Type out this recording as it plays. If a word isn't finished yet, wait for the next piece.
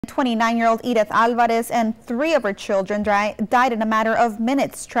29-year-old Edith Alvarez and 3 of her children died in a matter of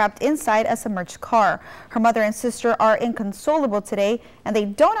minutes trapped inside a submerged car. Her mother and sister are inconsolable today, and they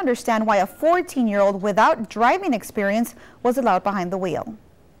don't understand why a 14-year-old without driving experience was allowed behind the wheel.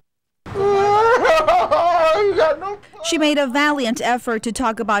 She made a valiant effort to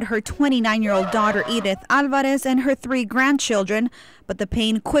talk about her 29-year-old daughter Edith Alvarez and her 3 grandchildren, but the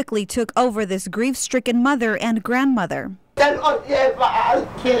pain quickly took over this grief-stricken mother and grandmother.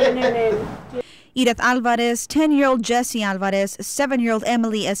 Edith Alvarez, 10-year-old Jessie Alvarez, 7-year-old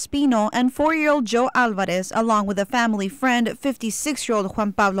Emily Espino, and 4-year-old Joe Alvarez, along with a family friend, 56-year-old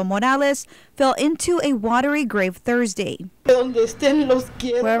Juan Pablo Morales, fell into a watery grave Thursday.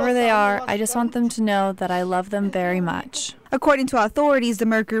 Wherever they are, I just want them to know that I love them very much. According to authorities, the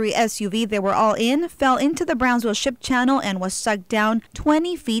Mercury SUV they were all in fell into the Brownsville ship channel and was sucked down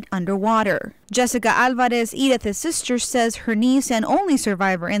 20 feet underwater. Jessica Alvarez, Edith's sister, says her niece and only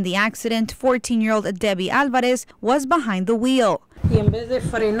survivor in the accident, 14-year-old Debbie Alvarez, was behind the wheel.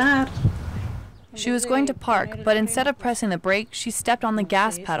 She was going to park, but instead of pressing the brake, she stepped on the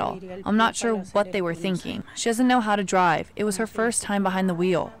gas pedal. I'm not sure what they were thinking. She doesn't know how to drive. It was her first time behind the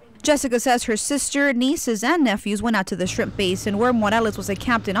wheel. Jessica says her sister, nieces, and nephews went out to the shrimp basin where Morales was a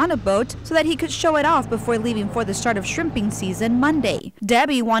captain on a boat so that he could show it off before leaving for the start of shrimping season Monday.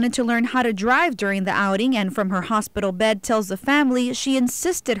 Debbie wanted to learn how to drive during the outing and from her hospital bed tells the family she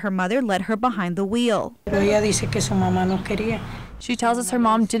insisted her mother let her behind the wheel. She tells us her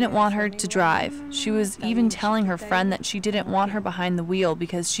mom didn't want her to drive. She was even telling her friend that she didn't want her behind the wheel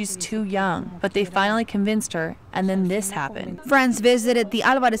because she's too young. But they finally convinced her, and then this happened. Friends visited the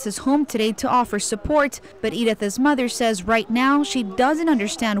Alvarez's home today to offer support, but Edith's mother says right now she doesn't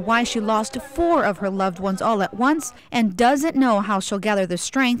understand why she lost 4 of her loved ones all at once and doesn't know how she'll gather the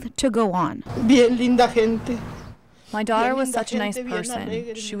strength to go on. Bien linda gente. My daughter was such a nice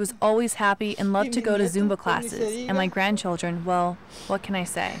person. She was always happy and loved to go to Zumba classes. And my grandchildren, well, what can I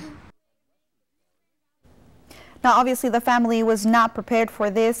say? Now, obviously, the family was not prepared for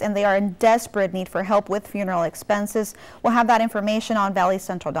this, and they are in desperate need for help with funeral expenses. We'll have that information on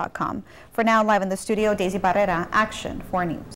valleycentral.com. For now, live in the studio, Daisy Barrera, Action 4 News.